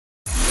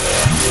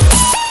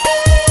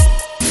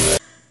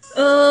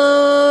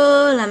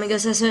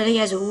Amigos,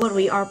 guys, what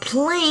we are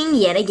playing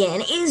yet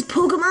again is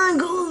Pokemon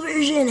Gold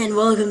version, and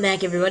welcome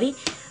back, everybody.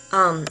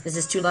 Is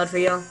this too loud for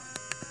y'all?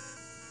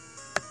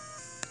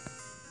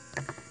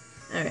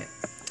 Alright.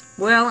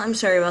 Well, I'm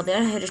sorry about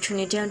that. I had to turn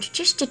it down to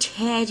just a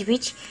tad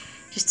bit.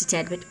 Just a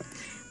tad bit.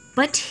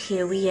 But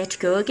here we yet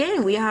go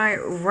again. We are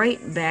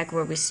right back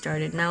where we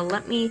started. Now,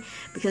 let me,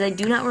 because I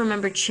do not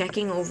remember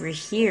checking over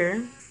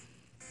here.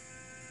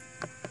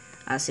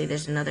 I see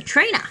there's another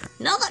trainer.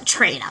 Another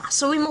trainer.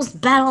 So we must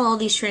battle all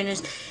these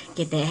trainers.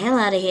 Get the hell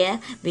out of here.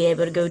 Be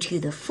able to go to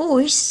the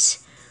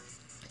forests.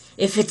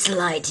 If it's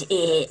light,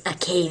 a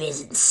cave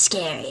isn't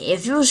scary.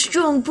 If you're a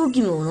strong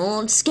Pokemon,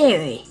 aren't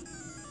scary.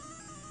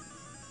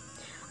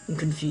 I'm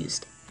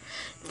confused.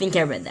 I think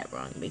I read that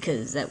wrong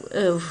because that.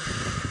 Oh,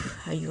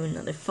 are you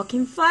another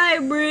fucking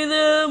fire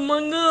breather? Oh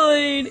my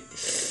god.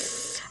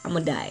 I'ma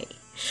die.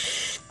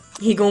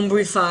 He gonna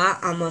breathe fire.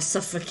 I'ma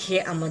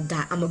suffocate. I'ma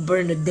die. I'ma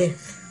burn to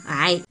death.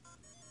 Alright?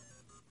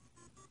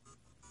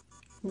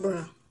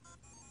 Bruh.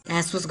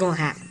 That's what's gonna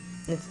happen.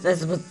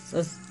 That's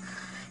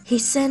he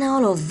sent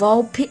out a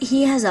Vulpix.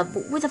 He has a.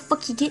 Where the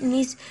fuck he getting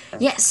these?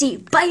 Yeah, see,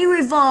 Biter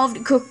evolved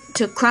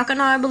to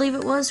Croconaw, I believe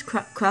it was.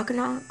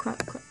 Croconaw?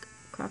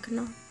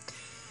 Croconaw?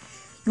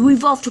 You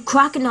evolved to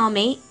Croconaw,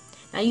 mate.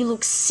 Now you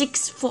look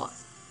 6 foot.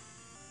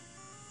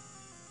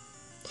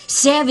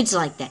 Savage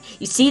like that.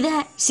 You see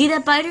that? See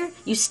that, Biter?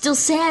 You still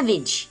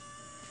savage.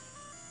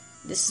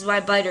 This is why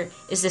Biter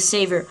is the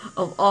savior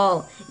of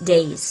all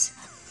days.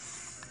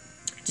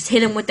 Just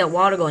hit him with that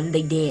water gun and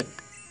they dead.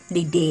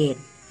 They dead.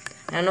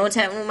 I don't know what's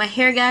happening with my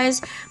hair,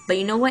 guys, but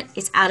you know what?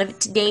 It's out of it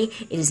today.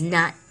 It is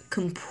not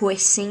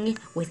compressing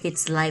with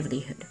its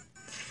livelihood.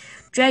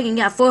 Dragon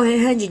got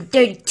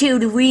 432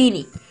 to win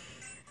it.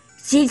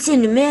 Send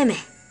him to mammy.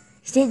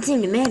 Send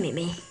him to mammy,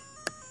 man.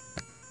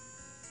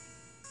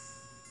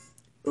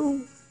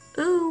 Ooh,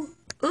 ooh,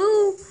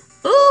 ooh,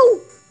 ooh,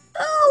 ooh.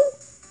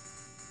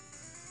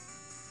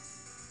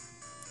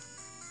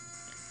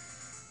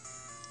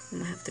 I'm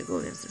gonna have to go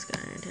against this guy,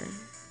 aren't I?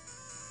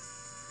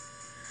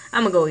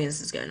 I'm gonna go against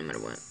this guy no matter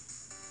what.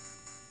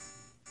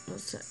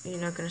 What's that?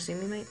 You're not gonna see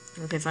me, mate?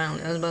 Okay,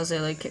 finally. I was about to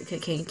say, like,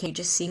 can you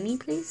just see me,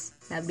 please?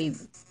 That'd be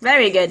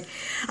very good.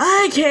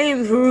 I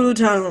came through the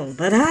tunnel,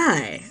 but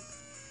I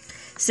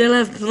still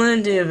have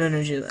plenty of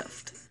energy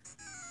left.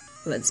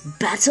 Let's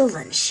battle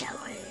then, shall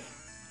we?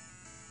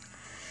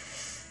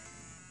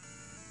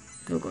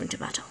 We're going to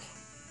battle.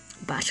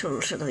 Battle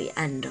to the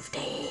end of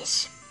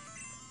days.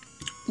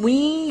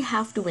 We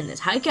have to win this.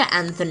 Hiker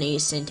Anthony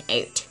sent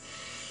out.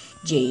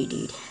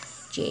 Jaded.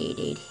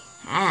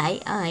 I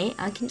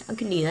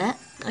can do that.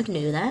 I can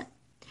do that.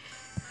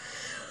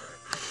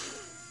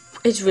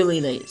 It's really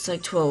late. It's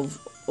like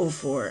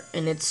 12:04,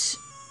 and it's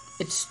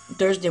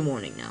Thursday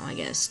morning now. I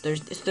guess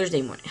it's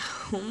Thursday morning.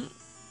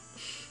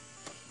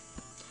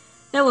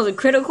 That was a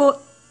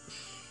critical.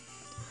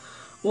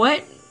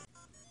 What?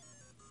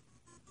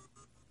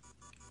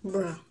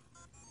 Bruh.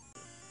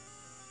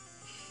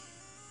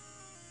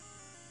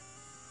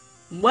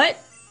 What?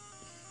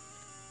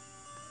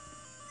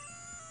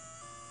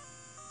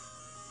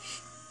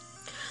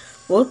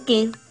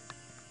 Okay.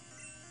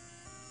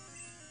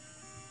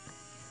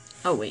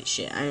 Oh wait,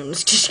 shit! I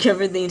almost just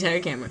covered the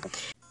entire camera.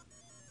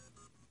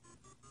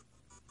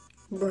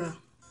 Bruh.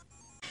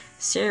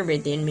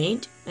 Cerebrate then,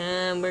 mate.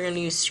 We're gonna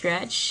use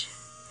Scratch.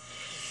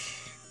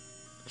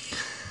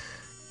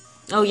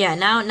 Oh yeah,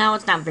 now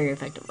it's not very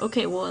effective.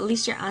 Okay, well at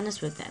least you're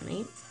honest with that,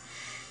 mate.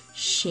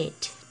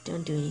 Shit.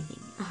 Don't do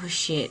anything. Oh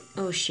shit.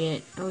 Oh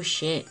shit. Oh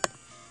shit.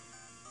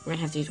 We're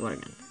gonna have to use water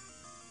gun.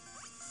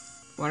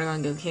 Water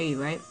gun gonna kill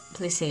you, right?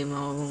 Please say I'm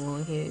all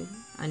gonna kill you.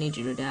 I need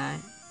you to die.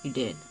 You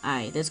did.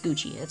 Alright, that's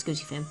Gucci. That's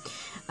Gucci, fam.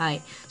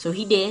 Alright, so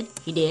he did.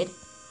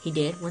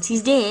 Once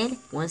he's dead,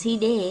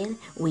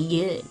 we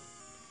good.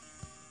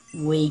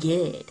 We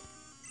good.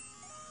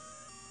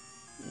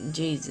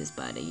 Jesus,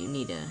 buddy, you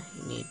need to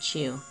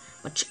chill.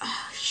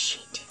 Oh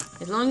shit.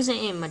 As long as it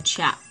ain't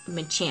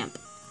Machamp.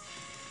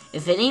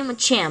 If it ain't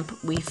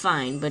Machamp, we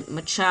fine, but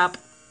Machop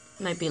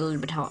might be a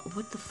little bit hot.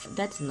 What the f-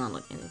 That's not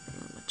like anything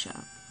like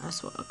Machop. I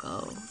swear to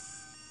God.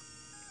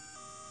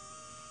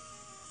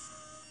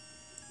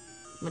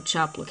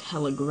 Machop look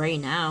hella gray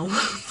now.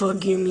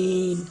 Fuck you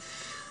mean?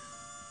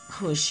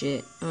 Oh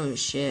shit. Oh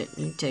shit.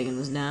 You taking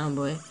this down,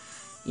 boy.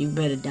 You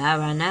better die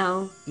right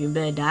now. You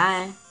better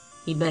die.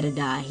 He better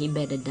die. He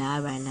better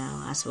die right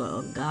now. I swear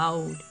to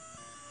God.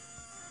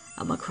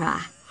 I'ma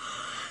cry.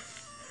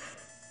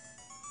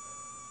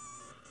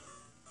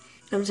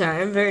 I'm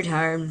sorry, I'm very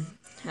tired.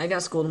 I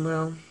got school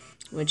tomorrow,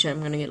 which I'm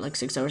gonna get like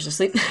 6 hours of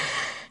sleep.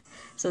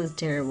 Sounds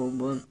terrible,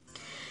 but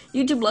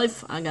YouTube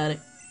life, I got it.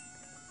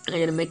 I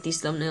gotta make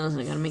these thumbnails,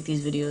 I gotta make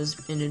these videos,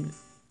 and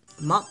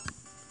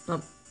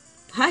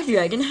hi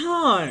Dragon,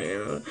 hi!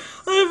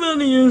 I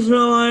found a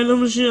useful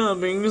item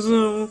shopping,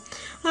 so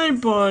I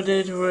bought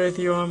it with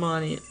your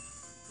money.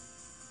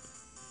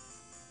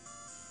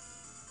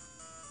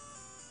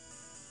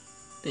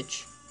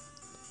 Bitch.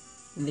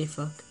 The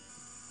fuck?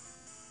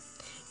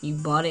 You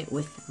bought it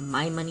with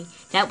my money.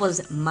 That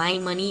was my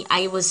money.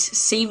 I was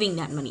saving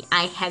that money.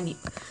 I have you.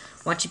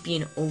 Watch it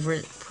being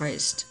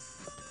overpriced.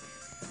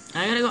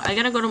 I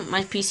gotta go to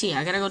my PC.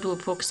 I gotta go to a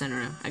Poke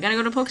Center now. I gotta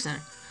go to a Poke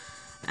Center.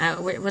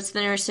 What's the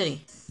nearest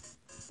city?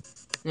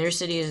 The nearest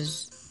city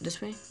is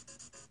this way.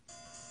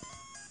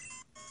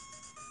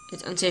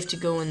 It's unsafe to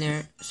go in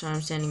there, so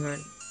I'm standing guard.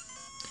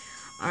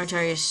 Aren't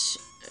I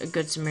a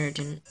good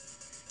Samaritan?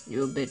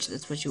 You a bitch.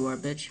 That's what you are,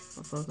 bitch.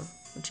 Motherfucker.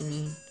 What you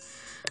mean?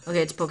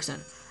 Okay, it's Poke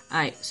Center.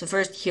 Alright, so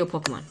first heal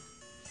Pokemon.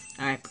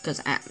 Alright, because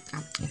I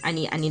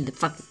need the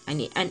fucking I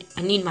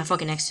need my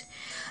fucking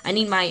I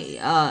need my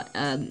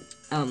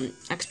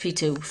XP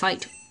to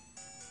fight.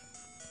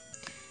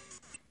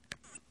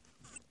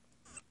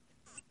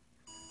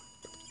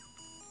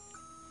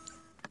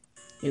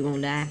 You're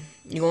gonna die.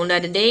 You're gonna die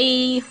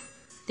today.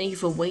 Thank you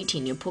for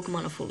waiting. Your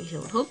Pokemon are fully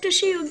healed. Hope to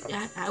see you.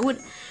 I would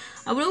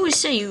always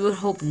say you would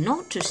hope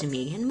not to see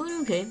me again, but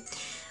okay.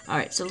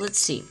 Alright, so let's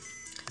see.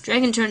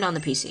 Dragon turned on the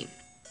PC.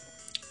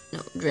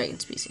 No,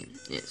 Dragon's PC.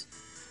 Yes.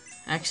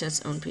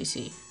 Access own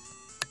PC.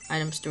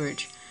 Item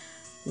storage.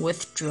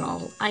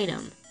 Withdrawal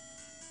item.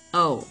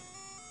 Oh.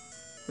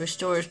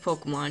 Restores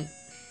Pokemon.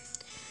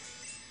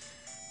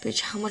 Bitch,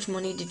 how much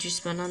money did you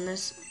spend on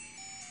this?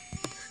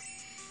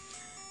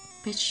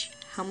 Bitch,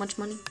 how much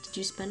money did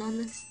you spend on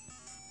this?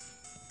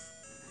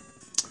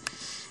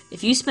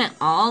 If you spent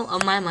all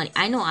of my money,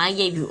 I know I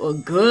gave you a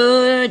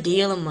good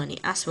deal of money.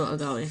 I swear to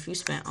God, if you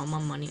spent all my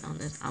money on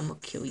this, I'm gonna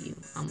kill you.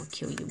 I'm gonna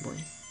kill you, boy.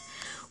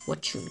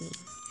 What you mean?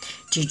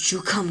 Did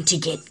you come to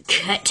get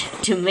cut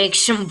to make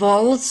some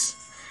balls?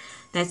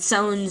 That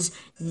sounds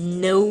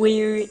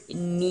nowhere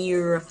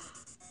near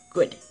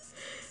good.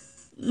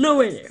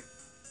 Nowhere near.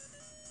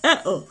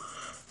 Uh-oh.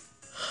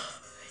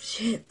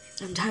 Shit.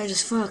 I'm tired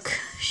as fuck.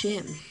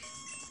 Shit.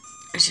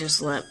 I should have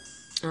slept.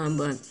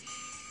 But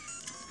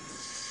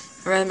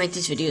I'd rather make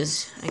these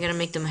videos. I gotta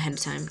make them ahead of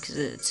time because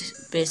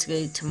it's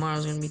basically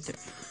tomorrow's gonna be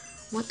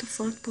What the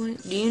fuck, boy?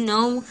 Do you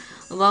know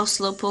about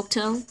Slowpoke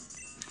Tail?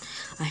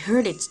 I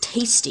heard it's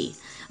tasty.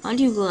 Aren't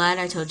you glad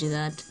I told you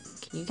that?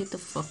 Can you get the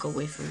fuck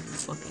away from the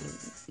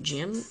fucking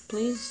gym,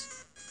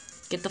 please?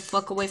 Get the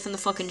fuck away from the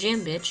fucking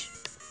gym, bitch.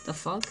 The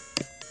fuck?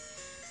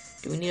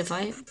 Do we need a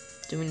fight?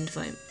 Do we need to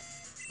fight?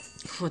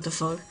 What the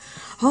fuck?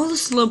 All the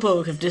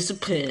Slowpoke have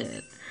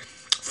disappeared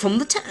from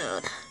the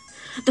town.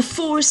 The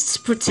forest's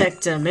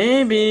protector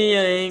may be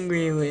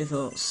angry with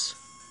us.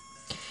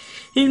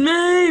 It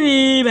may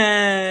be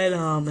bad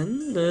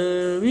omen,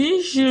 but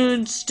we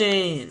should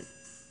stay in.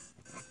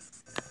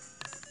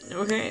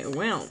 Okay,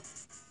 well.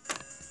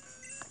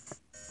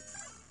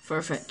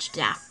 Farfetch'd.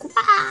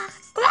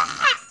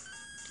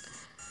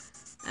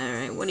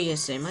 Alright, what do you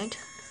say, mate?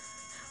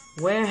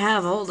 Where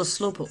have all the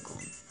Slowpoke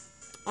gone?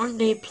 Aren't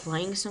they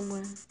playing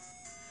somewhere?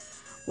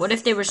 What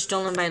if they were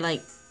stolen by,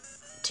 like,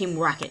 Team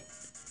Rocket?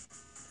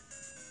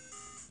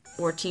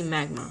 Or Team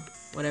Magma?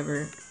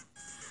 Whatever's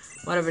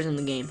in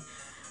the game.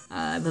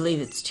 I believe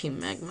it's Team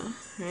Magma.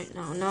 Right?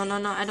 No.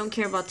 I don't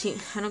care about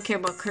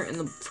Kurt and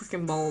the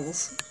freaking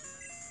balls.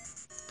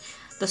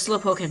 The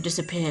Slowpoke have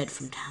disappeared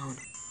from town.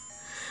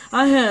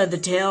 I heard the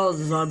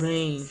tails are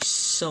being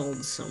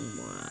sold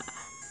somewhere.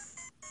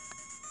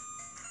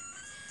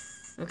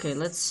 Okay,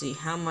 let's see.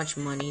 How much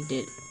money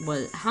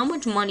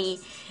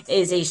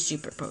is a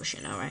super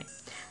potion? Alright.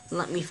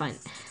 Let me find.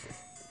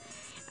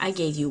 I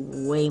gave you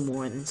way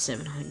more than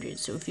 700,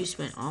 so if you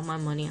spent all my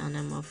money on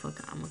that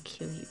motherfucker, I'm gonna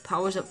kill you.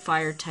 Powers up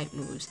fire type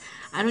moves.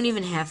 I don't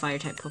even have fire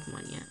type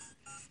Pokemon yet.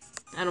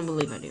 I don't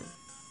believe I do.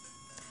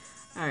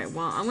 Alright,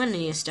 well, I'm gonna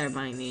need to start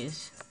buying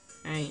these.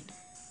 Alright.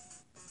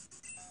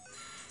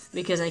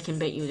 Because I can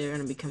bet you they're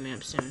gonna be coming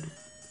up soon.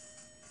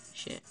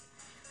 Shit.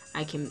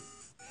 I can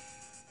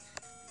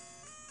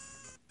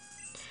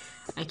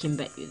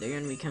bet you they're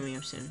gonna be coming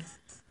up soon.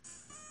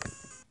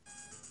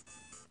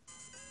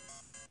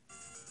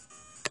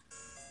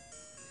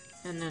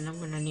 And then I'm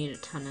gonna need a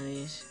ton of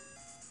these.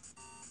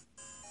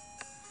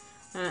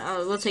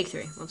 We'll take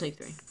 3. We'll take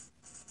 3.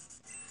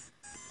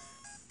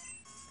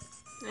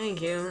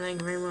 Thank you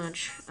very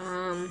much.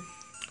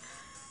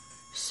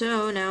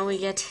 So now we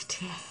get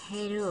to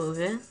head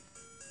over.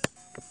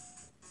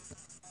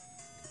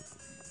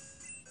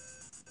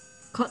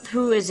 Cut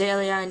through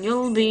Azalea and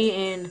you'll be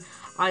in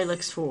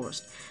Ilex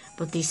Forest.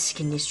 But these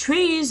skinny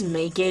trees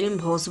make it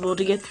impossible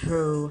to get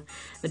through.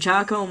 The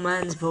Charcoal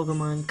Man's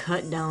Pokemon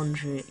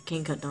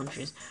can cut down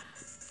trees.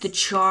 The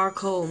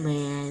Charcoal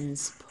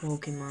Man's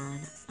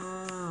Pokemon.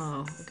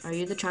 Oh, are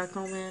you the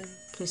Charcoal Man?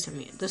 Please tell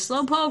me. The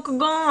Slowpoke are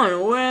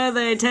gone. Where are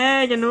they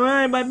taken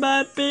away by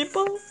bad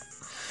people?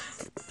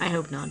 I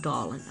hope not,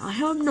 darling. I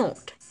hope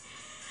not.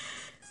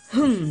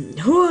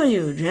 Who are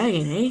you,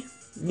 Dragon, eh?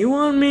 You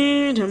want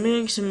me to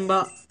make some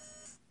balls?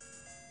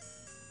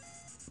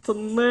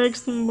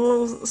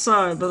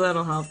 Sorry, but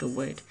that'll have to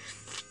wait.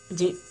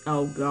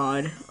 Oh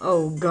god.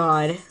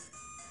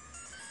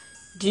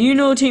 Do you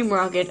know Team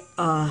Rocket?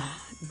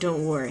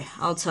 Don't worry.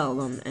 I'll tell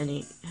them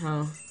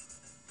anyhow.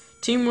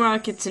 Team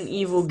Rocket's an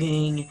evil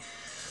gang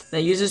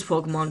that uses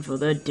Pokemon for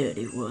their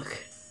dirty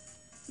work.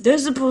 They're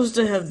supposed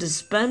to have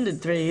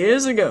disbanded 3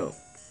 years ago.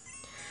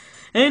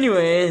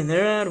 Anyway,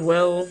 they're at,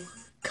 well,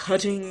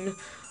 cutting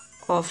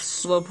off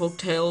slowpoke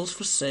tails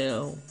for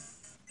sale.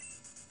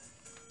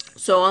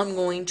 So I'm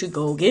going to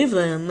go give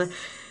them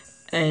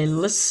a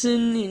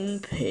lesson in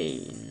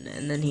pain.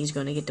 And then he's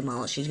going to get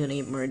demolished. He's going to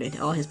get murdered.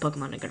 All his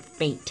Pokemon are going to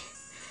faint.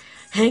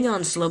 Hang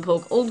on,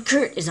 Slowpoke. Old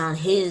Kurt is on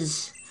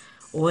his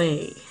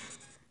way.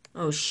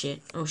 Oh,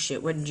 shit. Oh,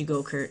 shit. Where did you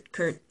go, Kurt?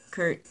 Kurt.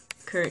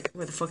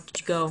 Where the fuck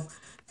did you go?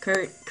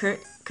 Kurt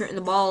in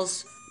the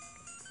balls.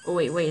 Oh,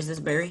 wait. Is this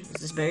a berry?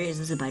 Is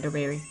this a biter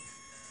berry?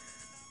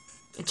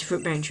 It's a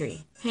fruit-bearing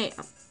tree. Hey.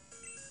 Oh,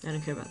 I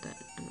don't care about that.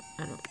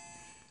 I don't.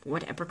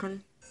 What, apricot?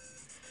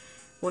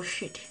 Well,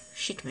 shit,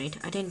 mate.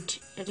 I didn't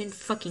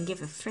fucking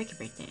give a frick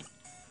about that.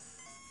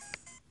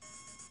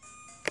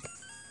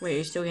 Wait, are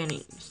you still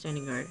getting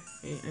standing guard?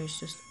 Are you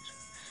still,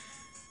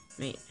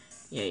 mate?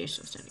 Yeah, you're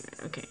still standing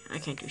guard. Okay, I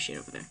can't do shit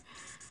over there.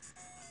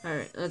 All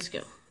right, let's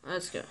go.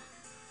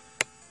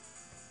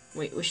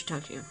 Wait, we should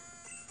talk to you.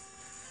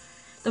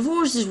 The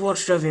forest is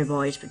watched over your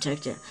boy's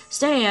protector.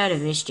 Stay out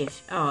of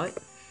mischief. All right.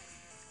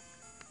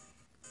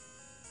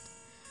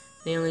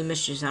 The only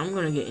mischief I'm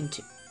gonna get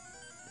into.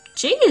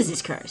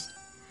 Jesus Christ.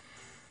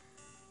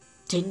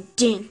 Tin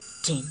tin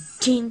tin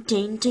tin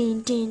tin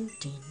tin tin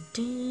tin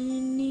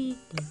tin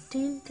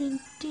tin tin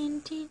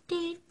tin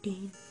tin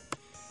tin.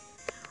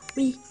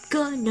 We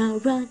gonna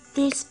run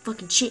this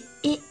fucking shit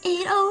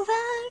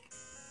over.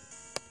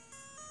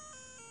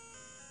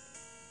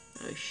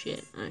 Oh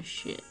shit.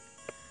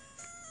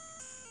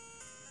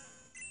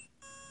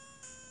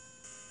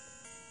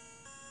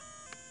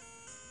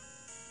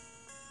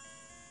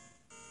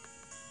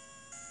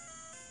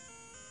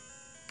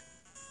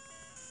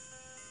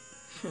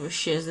 Oh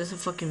shit, is this a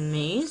fucking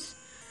maze?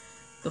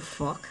 The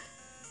fuck?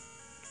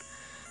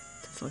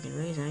 It's a fucking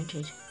maze, ain't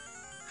it?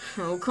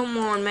 Oh, come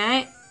on,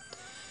 mate.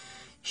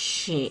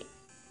 Shit.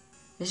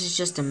 This is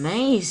just a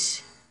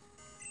maze.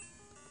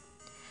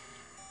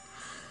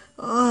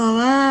 Oh,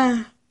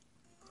 man.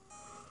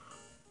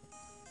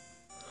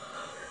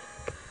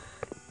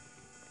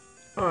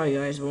 Alright,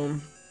 guys, well,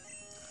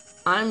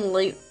 I'm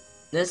late.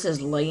 This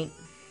is late.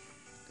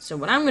 So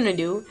what I'm gonna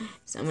do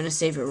is I'm gonna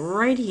save it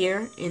right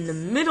here in the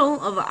middle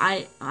of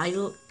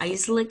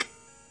Islick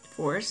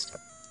Forest,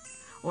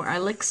 or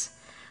Ilex,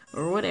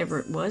 or whatever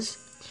it was.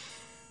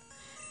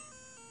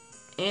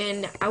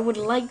 And I would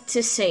like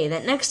to say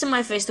that next to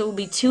my face there will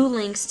be 2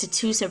 links to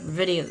 2 separate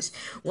videos.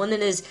 One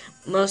that is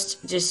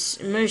most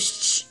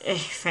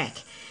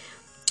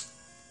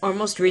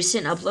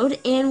recent upload,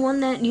 and one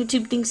that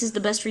YouTube thinks is the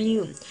best for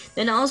you.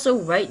 Then also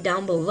right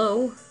down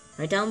below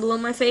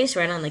my face,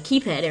 right on the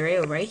keypad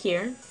area, right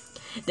here,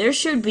 there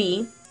should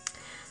be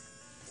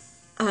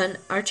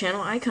our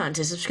channel icon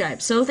to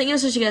subscribe. So thank you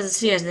so much, you guys.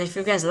 See you guys next. If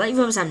you guys like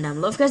videos, I'm down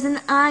below. If you guys then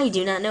I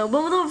do not know.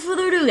 But without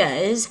further ado,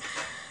 guys,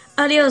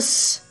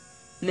 adios,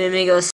 mi amigos.